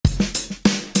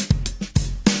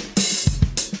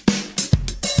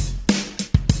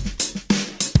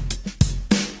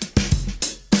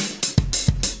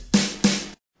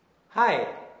Hi,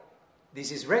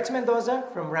 this is Rex Mendoza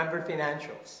from Rambert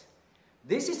Financials.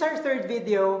 This is our third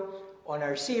video on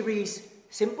our series,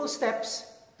 Simple Steps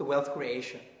to Wealth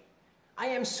Creation. I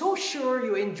am so sure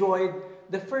you enjoyed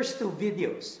the first two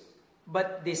videos,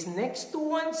 but these next two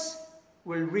ones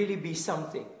will really be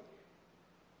something.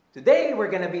 Today,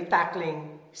 we're going to be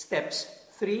tackling steps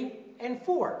 3 and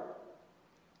 4.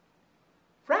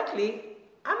 Frankly,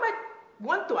 I might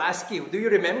want to ask you, do you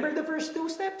remember the first two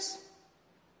steps?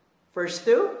 First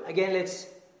two, again, let's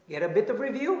get a bit of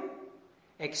review.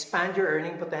 Expand your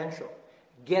earning potential.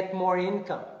 Get more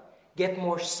income. Get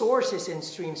more sources and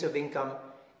streams of income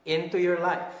into your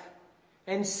life.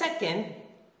 And second,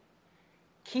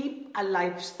 keep a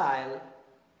lifestyle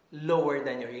lower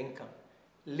than your income.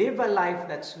 Live a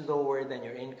life that's lower than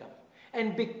your income.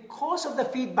 And because of the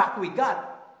feedback we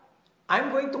got,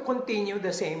 I'm going to continue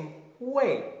the same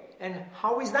way. And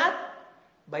how is that?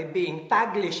 By being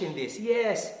Taglish in this.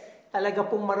 Yes, talaga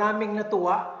pong maraming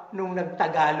natuwa nung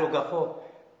nagtagalog ako.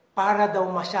 Para daw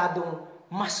masyadong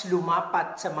mas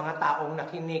lumapat sa mga taong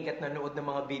nakinig at nanood ng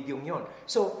mga video yon.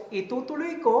 So,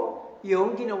 itutuloy ko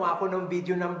yung ginawa ko ng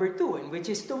video number 2, and which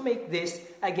is to make this,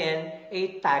 again,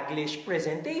 a Taglish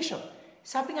presentation.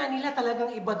 Sabi nga nila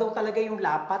talagang iba daw talaga yung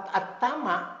lapat at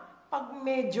tama pag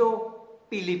medyo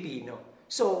Pilipino.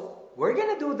 So, we're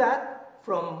gonna do that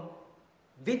from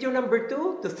video number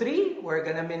 2 to 3. We're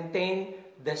gonna maintain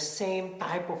the same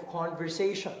type of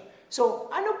conversation. So,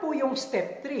 ano po yung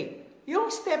step 3? Yung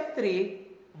step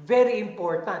 3, very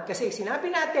important. Kasi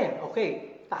sinabi natin,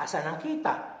 okay, taasan ang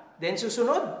kita. Then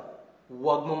susunod,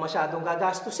 huwag mo masyadong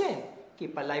gagastusin.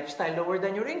 Keep a lifestyle lower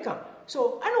than your income.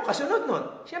 So, ano kasunod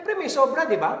nun? Siyempre may sobra,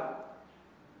 di ba?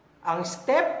 Ang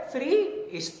step 3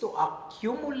 is to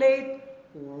accumulate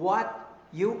what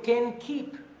you can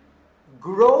keep.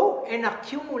 Grow and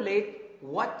accumulate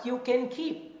what you can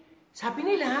keep. Sabi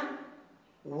nila,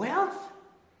 wealth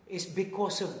is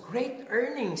because of great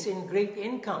earnings and great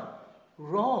income.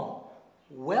 Wrong.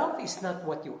 Wealth is not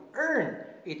what you earn.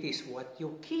 It is what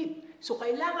you keep. So,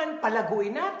 kailangan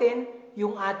palaguin natin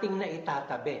yung ating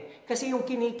naitatabi. Kasi yung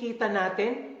kinikita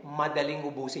natin, madaling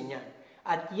ubusin yan.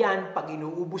 At yan, pag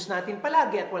inuubos natin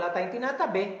palagi at wala tayong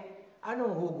tinatabi,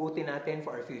 anong hugutin natin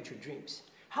for our future dreams?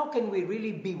 How can we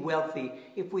really be wealthy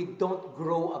if we don't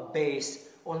grow a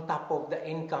base on top of the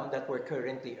income that we're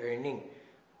currently earning?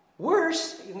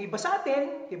 Worse, yung iba sa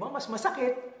atin, di ba, mas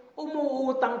masakit,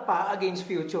 umuutang pa against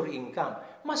future income.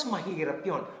 Mas mahirap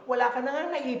yon. Wala ka na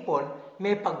nga naipon,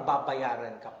 may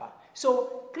pagbabayaran ka pa.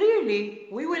 So,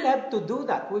 clearly, we will have to do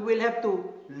that. We will have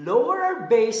to lower our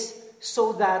base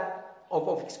so that, of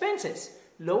expenses.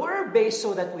 Lower our base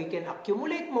so that we can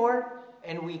accumulate more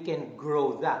and we can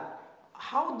grow that.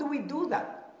 How do we do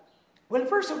that? Well,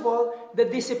 first of all, the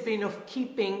discipline of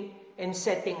keeping and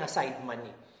setting aside money.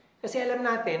 Kasi alam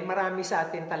natin, marami sa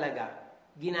atin talaga,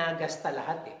 ginagasta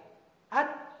lahat eh.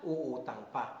 At uutang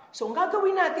pa. So, ang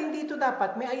gagawin natin dito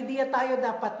dapat, may idea tayo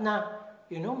dapat na,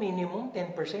 minimum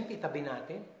 10% itabi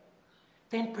natin.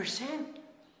 10%?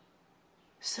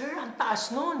 Sir, ang taas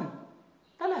nun.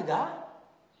 Talaga?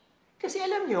 Kasi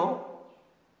alam nyo,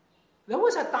 there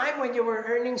was a time when you were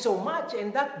earning so much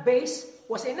and that base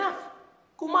was enough.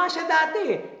 Kumasya dati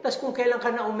eh. Tapos kung kailan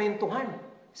ka na aumentuhan,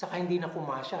 saka hindi na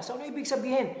kumasya. So ano ibig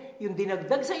sabihin? Yung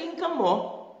dinagdag sa income mo,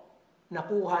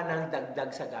 nakuha ng dagdag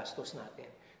sa gastos natin.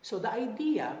 So the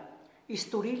idea is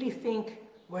to really think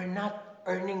we're not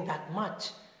earning that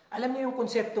much. Alam niyo yung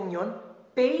konseptong yon?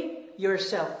 Pay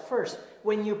yourself first.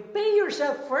 When you pay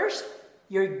yourself first,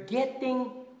 you're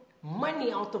getting money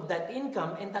out of that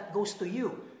income and that goes to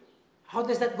you. How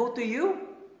does that go to you?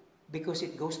 Because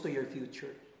it goes to your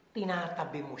future.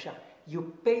 Tinatabi mo siya.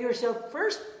 You pay yourself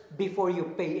first before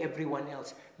you pay everyone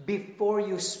else. Before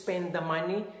you spend the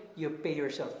money, you pay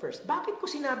yourself first. Bakit ko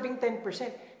sinabing 10%?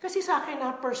 Kasi sa akin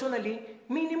personally,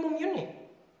 minimum yun eh.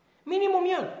 Minimum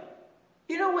yun.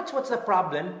 You know what's the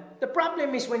problem? The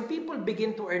problem is when people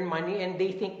begin to earn money and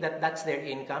they think that that's their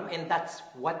income and that's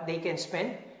what they can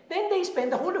spend, then they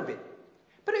spend the whole of it.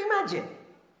 Pero imagine,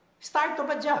 start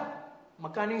of a job.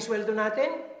 Magkano yung sweldo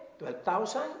natin?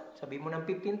 12,000, sabi mo ng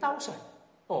 15,000.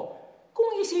 Kung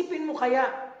isipin mo kaya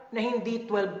na hindi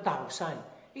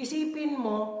 12,000, isipin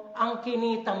mo ang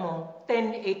kinita mo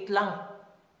 10,800 lang.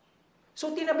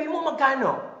 So tinabi mo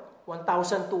magkano?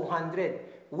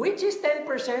 1,200, which is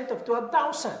 10% of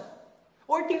 12,000.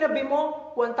 Or tinabi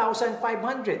mo 1,500,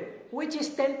 which is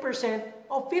 10%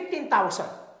 of 15,000.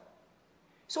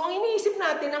 So ang iniisip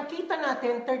natin, ang kita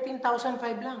natin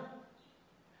 13,500 lang.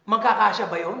 Magkakasya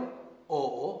ba yun?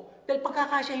 Oo. Dahil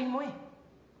pagkakasyahin mo eh.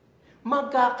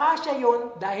 Magkakasya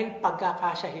yun dahil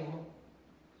pagkakasyahin mo.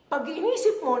 Pag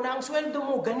inisip mo na ang sweldo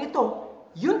mo ganito,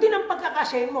 yun din ang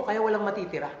pagkakasyahin mo, kaya walang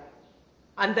matitira.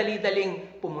 Ang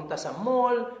dali-daling pumunta sa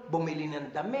mall, bumili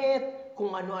ng damit,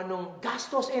 kung ano-anong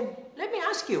gastos. And let me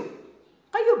ask you,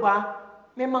 kayo ba,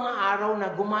 may mga araw na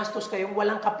gumastos kayong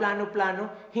walang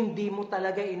kaplano-plano, hindi mo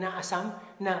talaga inaasam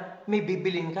na may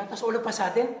bibilin ka, tapos all of a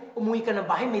sudden, umuwi ka ng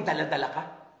bahay, may dala-dala ka?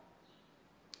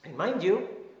 And mind you,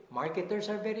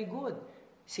 marketers are very good.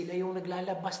 Sila yung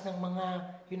naglalabas ng mga,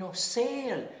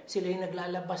 sale. Sila yung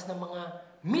naglalabas ng mga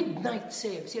midnight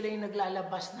sale. Sila yung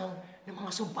naglalabas ng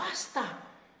mga subasta.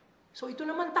 So ito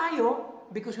naman tayo,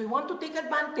 because we want to take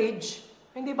advantage,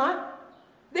 hindi ba?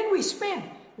 Then we spend.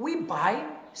 We buy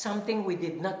something we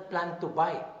did not plan to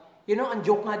buy. Ang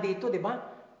joke nga dito, di ba?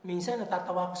 Minsan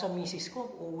natatawa ko sa misis ko,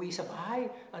 uuwi sa bahay,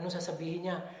 ano sasabihin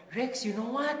niya? Rex, you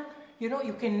know what?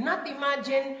 You cannot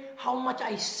imagine how much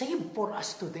I saved for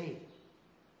us today.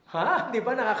 Ha? Di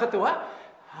ba nakakatuwa?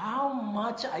 How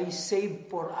much I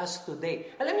saved for us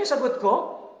today. Alam niyo sagot ko?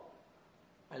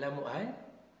 Alam mo,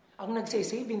 ang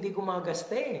nagsasave, hindi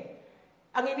gumagasta eh.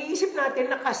 Ang iniisip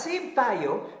natin, nakasave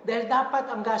tayo dahil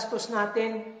dapat ang gastos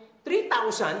natin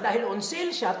 3,000 dahil on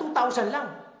sale siya, 2,000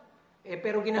 lang.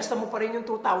 Pero ginasta mo pa rin yung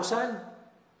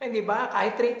 2,000. Di ba?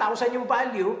 Kahit 3,000 yung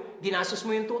value, ginastos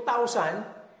mo yung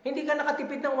 2,000, hindi ka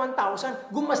nakatipid ng 1,000,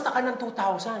 gumasta ka ng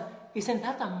 2,000. Isn't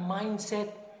that a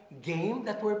mindset game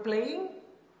that we're playing?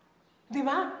 Di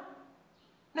ba?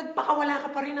 Nagpakawala ka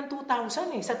pa rin ng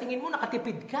 2,000 eh. Sa tingin mo,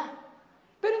 nakatipid ka.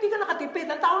 Pero hindi ka nakatipid.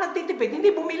 Ang tao nagtitipid,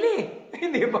 hindi bumili.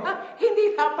 Hindi ba?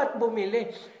 Hindi dapat bumili.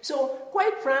 So,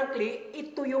 quite frankly,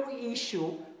 ito yung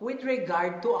issue with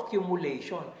regard to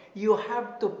accumulation. You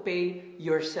have to pay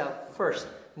yourself first.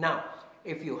 Now,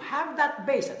 if you have that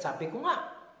base, at sabi ko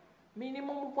nga,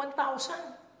 minimum of 1,000.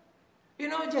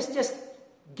 Just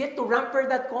get to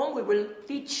ramper.com. We will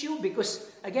teach you because,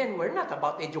 again, we're not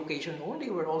about education only.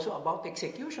 We're also about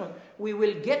execution. We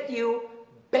will get you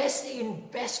best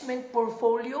investment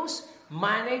portfolios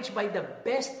managed by the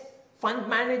best fund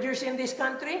managers in this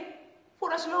country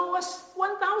for as low as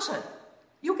 1,000.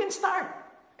 You can start.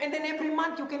 And then every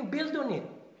month, you can build on it.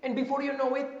 And before you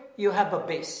know it, you have a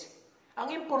base.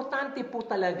 Ang importante po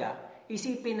talaga,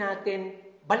 isipin natin,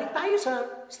 balik tayo sa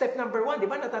step number 1. Di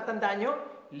ba? Natatandaan nyo?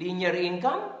 Linear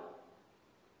income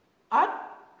at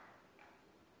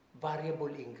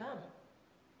variable income.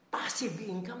 Passive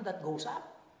income that goes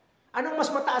up. Anong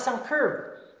mas mataas ang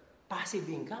curve? Passive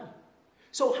income.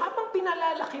 So habang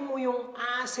pinalalaki mo yung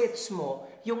assets mo,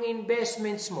 yung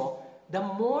investments mo, the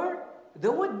more,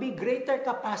 there would be greater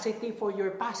capacity for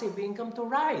your passive income to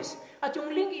rise. At yung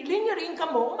linear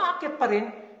income mo, umaakit pa rin,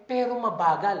 pero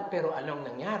mabagal. Pero anong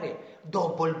nangyari?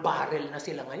 Double barrel na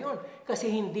sila ngayon.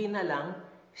 Kasi hindi na lang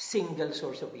single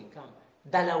source of income.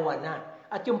 Dalawa na.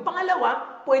 At yung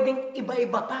pangalawa, pwedeng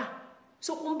iba-iba pa.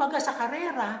 So kumbaga sa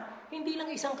karera, hindi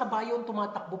lang isang kabayo ang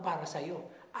tumatakbo para sa'yo.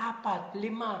 4,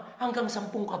 5, hanggang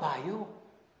 10 kabayo.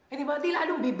 Di ba? Di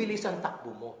lalong bibilis ang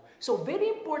takbo mo. So very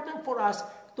important for us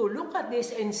to look at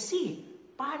this and see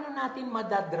paano natin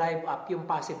madadrive up yung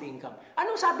passive income.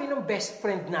 Anong sabi ng best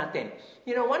friend natin?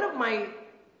 One of my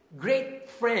great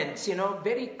friends,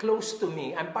 very close to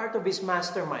me. I'm part of his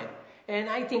mastermind. And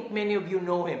I think many of you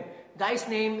know him. Guy's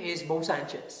name is Bo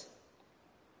Sanchez.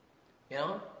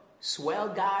 Swell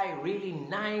guy, really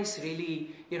nice, really,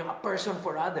 a person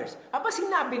for others. Apa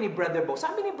sinabi ni Brother Bo?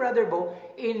 Sabi ni Brother Bo,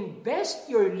 invest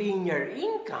your linear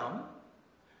income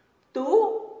to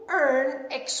earn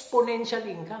exponential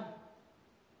income.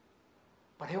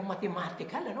 Parehong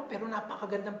mathematical, pero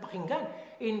napakagandang pakinggan.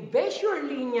 Invest your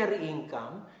linear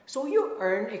income so you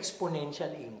earn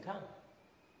exponential income.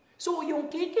 So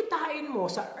yung kikitain mo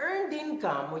sa earned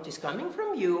income, which is coming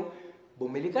from you,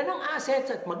 bumili ka ng assets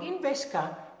at mag-invest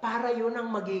ka, para yun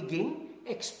ang magiging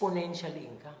exponential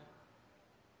income.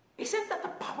 Isn't that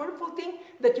a powerful thing?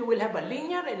 That you will have a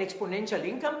linear and exponential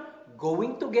income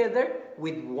going together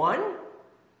with one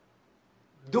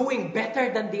doing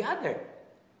better than the other.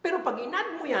 Pero pag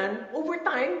in-add mo yan, over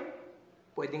time,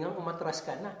 pwede nga umatras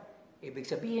ka na. Ibig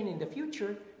sabihin, in the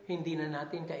future, hindi na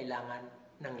natin kailangan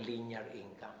ng linear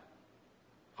income.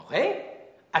 Okay?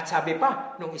 At sabi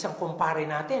pa, nung isang kumpare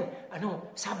natin,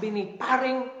 sabi ni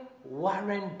paring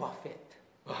Warren Buffett.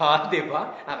 Di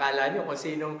ba? Akala nyo kung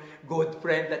sinong good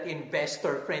friend at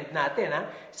investor friend natin.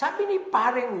 Sabi ni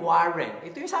paring Warren,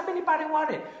 ito yung sabi ni paring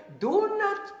Warren, do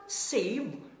not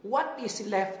save what is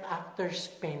left after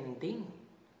spending,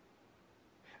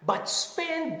 but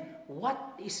spend what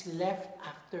is left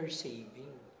after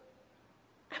saving.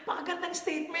 Napakagandang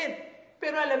statement.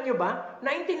 Pero alam nyo ba,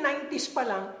 1990s pa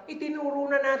lang, itinuro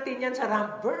na natin yan sa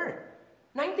Ramper.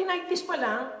 1990s pa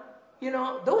lang,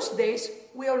 those days,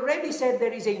 we already said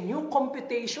there is a new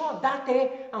computation.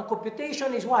 Dati, ang computation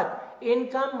is what?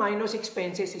 Income minus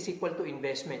expenses is equal to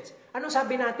investments. Ano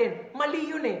sabi natin?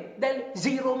 Mali yun eh. Dahil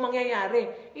zero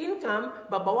mangyayari. Income,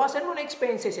 babawasan mo na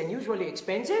expenses, and usually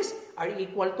expenses are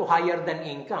equal to higher than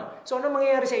income. So ano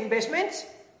mangyayari sa investments?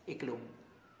 Iklog.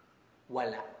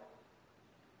 Wala.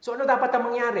 So ano dapat ang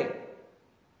mangyari?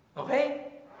 Okay?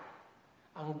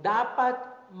 Ang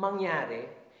dapat mangyari,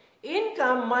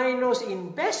 income minus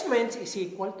investments is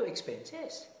equal to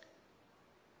expenses.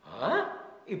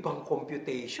 Ibang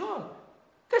computation.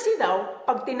 Kasi daw,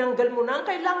 pag tinanggal mo na ang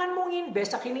kailangan mong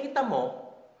invest sa kinita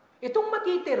mo, itong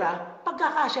matitira,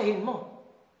 pagkakasyahin mo.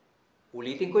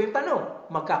 Ulitin ko yung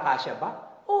tanong, magkakasya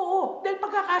ba? Oo, dahil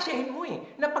pagkakasyahin mo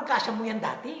eh. Napagkasya mo yan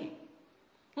dati.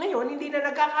 Ngayon, hindi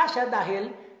na nagkakasya dahil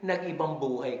nag-ibang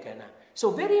buhay ka na.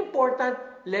 So, very important,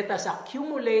 let us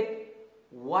accumulate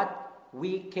what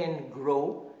we can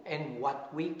grow and what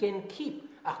we can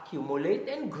keep. Accumulate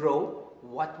and grow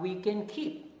what we can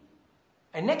keep.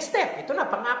 And next step, ito na,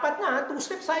 pang-apat na, 2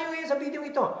 steps tayo ngayon sa video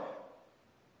ito.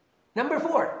 Number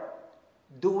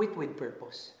 4, do it with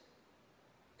purpose.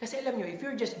 Kasi alam nyo, if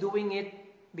you're just doing it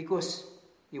because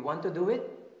you want to do it,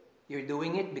 you're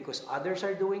doing it because others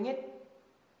are doing it,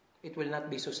 it will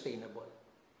not be sustainable.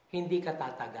 Hindi ka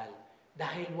tatagal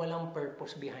dahil walang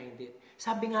purpose behind it.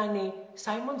 Sabi nga ni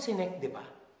Simon Sinek, di ba?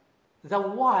 The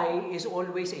why is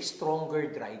always a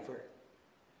stronger driver.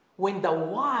 When the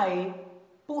why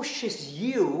pushes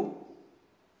you,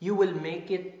 you will make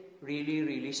it really,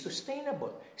 really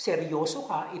sustainable. Seryoso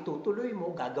ka, itutuloy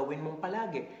mo, gagawin mong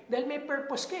palagi. Dahil may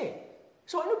purpose ka eh.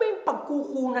 So ano ba yung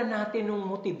pagkukunan natin ng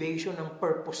motivation ng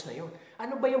purpose na yun?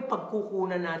 Ano ba yung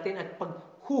pagkukunan natin at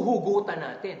paghuhugutan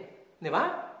natin? Di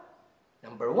ba?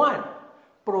 Number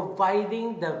 1,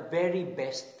 providing the very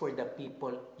best for the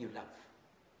people you love.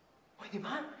 O, di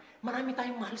ba? Marami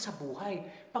tayong mahal sa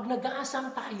buhay. Pag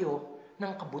nag-aasam tayo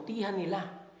ng kabutihan nila,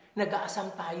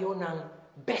 nag-aasam tayo ng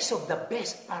best of the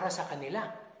best para sa kanila,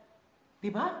 di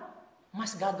ba?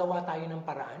 Mas gagawa tayo ng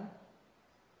paraan.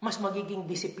 Mas magiging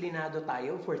disiplinado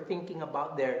tayo for thinking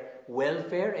about their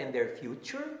welfare and their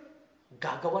future.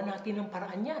 Gagawa natin ng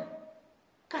paraan yan.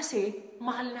 Kasi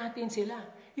mahal natin sila.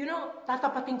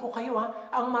 Tatapatin ko kayo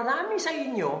ang marami sa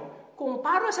inyo, kung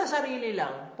para sa sarili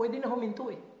lang, pwede na huminto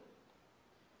eh.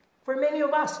 For many of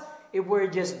us, if we're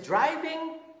just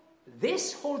driving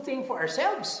this whole thing for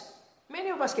ourselves,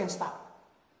 many of us can stop.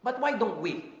 But why don't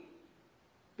we?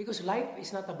 Because life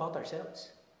is not about ourselves.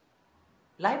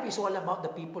 Life is all about the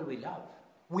people we love.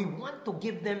 We want to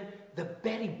give them the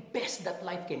very best that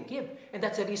life can give. And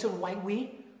that's the reason why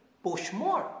we push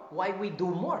more, why we do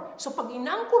more. So pag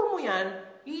inangkor mo yan,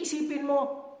 iisipin mo,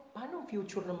 paano ang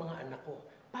future ng mga anak ko?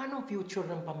 Paano ang future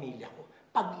ng pamilya ko?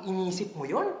 Pag inisip mo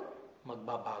yon,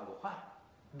 magbabago ka.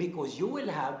 Because you will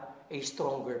have a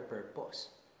stronger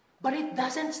purpose. But it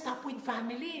doesn't stop with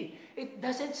family. It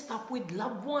doesn't stop with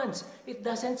loved ones. It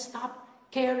doesn't stop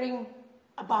caring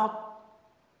about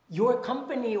your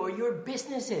company or your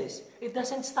businesses. It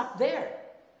doesn't stop there.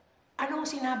 Anong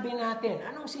sinabi natin?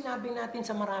 Anong sinabi natin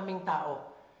sa maraming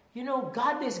tao?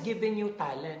 God has given you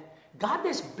talent. God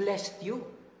has blessed you.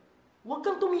 Huwag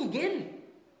kang tumigil.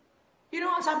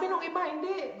 Sabi ng iba,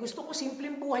 hindi. Gusto ko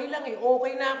simpleng buhay lang eh.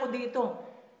 Okay na ako dito.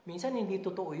 Minsan hindi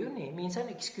totoo yun eh. Minsan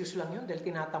excuse lang yun dahil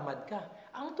tinatamad ka.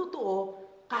 Ang totoo,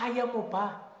 kaya mo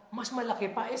pa. Mas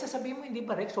malaki pa. Sasabihin mo, hindi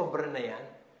ba Rex, sobra na yan?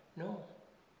 No.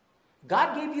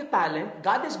 God gave you talent.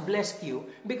 God has blessed you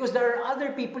because there are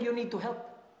other people you need to help.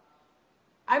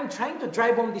 I'm trying to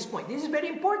drive home this point. This is very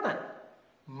important.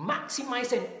 Maximize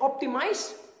and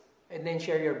optimize and then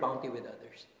share your bounty with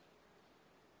others.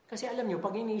 Kasi alam nyo,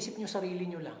 pag iniisip nyo sarili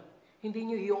nyo lang, hindi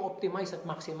nyo i-optimize at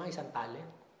maximize ang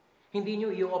talent. Hindi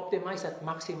nyo i-optimize at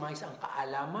maximize ang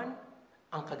kaalaman,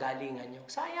 ang kagalingan nyo.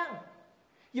 Sayang.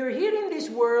 You're here in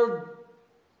this world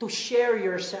to share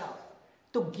yourself,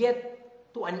 to get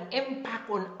to an impact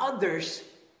on others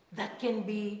that can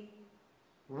be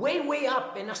way, way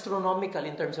up and astronomical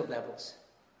in terms of levels.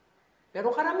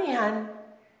 Pero karamihan,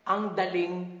 ang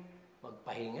daling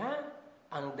magpahinga,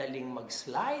 ang daling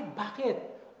mag-slide. Bakit?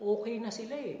 Okay na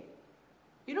sila eh.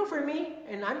 For me,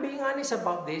 and I'm being honest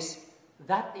about this,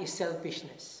 that is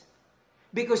selfishness.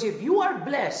 Because if you are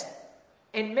blessed,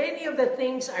 and many of the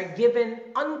things are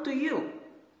given unto you,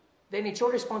 then it's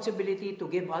your responsibility to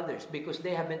give others because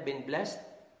they haven't been blessed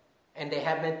and they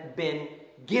haven't been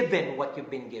given what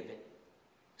you've been given.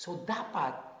 So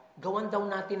dapat, gawan daw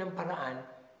natin ng paraan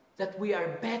that we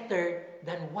are better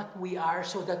than what we are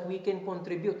so that we can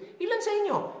contribute. Ilan sa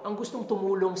inyo ang gustong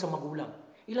tumulong sa magulang?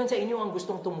 Ilan sa inyo ang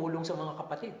gustong tumulong sa mga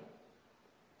kapatid?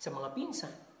 Sa mga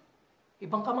pinsan?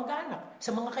 ibang kamag-anak,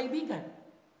 sa mga kaibigan.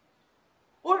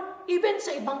 Or even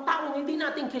sa ibang taong hindi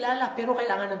natin kilala pero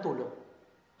kailangan ng tulong.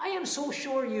 I am so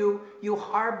sure you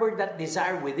harbor that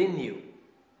desire within you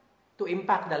to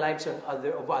impact the lives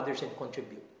of others and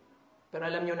contribute. Pero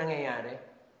alam nyo nangyayari,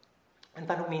 ang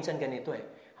tanong minsan ganito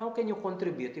how can you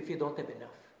contribute if you don't have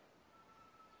enough?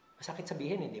 Masakit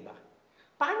sabihin, hindi ba?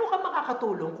 Paano ka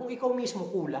makakatulong kung ikaw mismo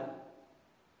kulang?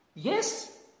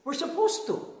 Yes, we're supposed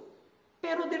to.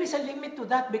 Pero there is a limit to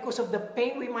that because of the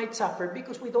pain we might suffer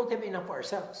because we don't have enough for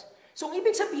ourselves. So,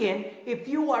 ibig sabihin, if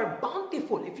you are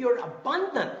bountiful, if you're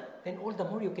abundant, then all the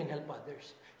more you can help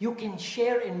others. You can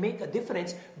share and make a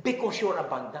difference because you're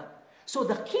abundant. So,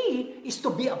 the key is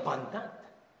to be abundant.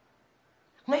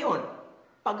 Ngayon,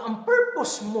 pag ang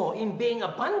purpose mo in being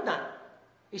abundant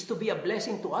is to be a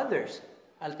blessing to others,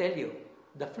 I'll tell you,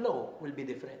 the flow will be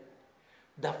different.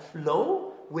 The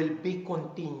flow will be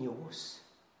continuous.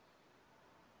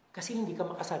 Kasi hindi ka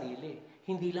makasarili.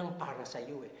 Hindi lang para sa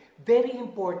iyo Very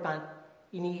important,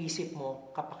 iniisip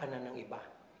mo kapakanan ng iba.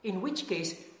 In which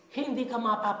case, hindi ka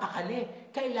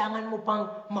mapapakali. Kailangan mo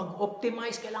pang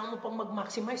mag-optimize, kailangan mo pang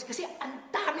mag-maximize. Kasi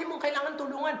ang dami mong kailangan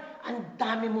tulungan. Ang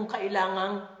dami mong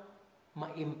kailangang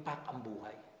ma-impact ang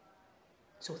buhay.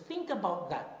 So think about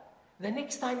that. The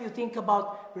next time you think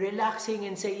about relaxing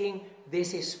and saying,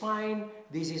 this is fine,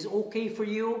 this is okay for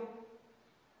you,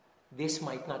 this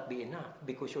might not be enough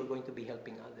because you're going to be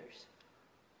helping others.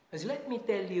 As let me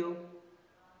tell you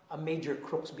a major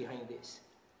crux behind this.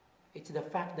 It's the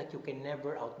fact that you can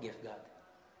never outgift God.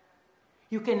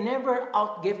 You can never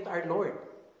outgift our Lord.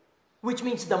 Which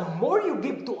means the more you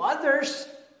give to others,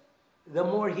 the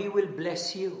more He will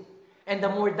bless you. And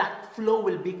the more that flow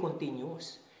will be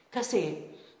continuous.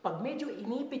 Kasi, pag medyo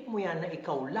inipit mo yan na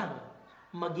ikaw lang,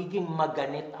 magiging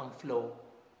maganit ang flow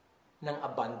ng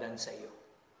abundance sa iyo.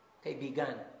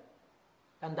 Kaibigan,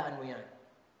 tandaan mo yan.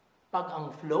 Pag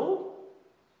ang flow,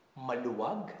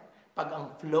 maluwag. Pag ang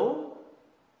flow,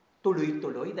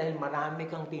 tuloy-tuloy dahil marami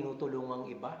kang tinutulungang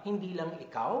iba. Hindi lang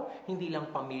ikaw, hindi lang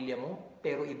pamilya mo,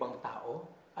 pero ibang tao.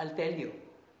 I'll tell you,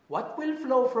 what will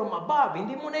flow from above?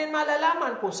 Hindi mo na yan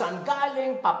malalaman kung saan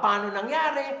galing, paano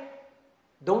nangyari.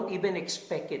 Don't even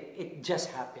expect it. It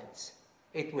just happens.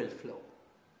 It will flow.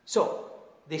 So,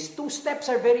 these 2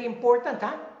 steps are very important,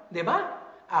 Diba?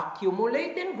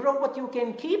 Accumulate and grow what you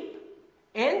can keep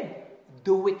and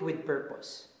do it with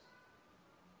purpose.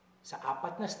 Sa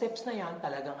 4 na steps na yan,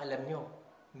 talagang alam nyo,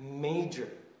 major.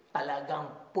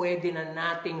 Talagang pwede na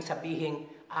nating sabihin,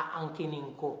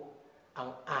 aangkinin ko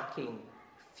ang aking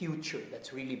future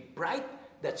that's really bright,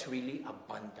 that's really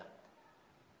abundant.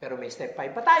 Pero may step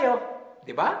 5 pa tayo.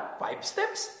 Di ba? 5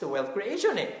 steps to wealth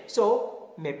creation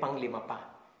So, may pang-5 pa.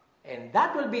 And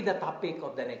that will be the topic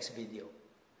of the next video.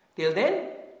 Till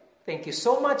then, thank you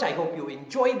so much. I hope you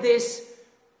enjoyed this.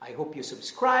 I hope you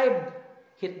subscribe.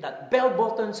 Hit that bell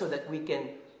button so that we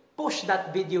can push that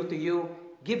video to you,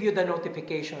 give you the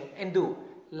notification, and do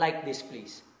like this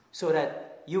please. So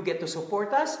that you get to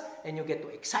support us and you get to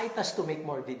excite us to make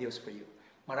more videos for you.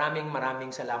 Maraming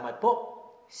salamat po.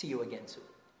 See you again soon.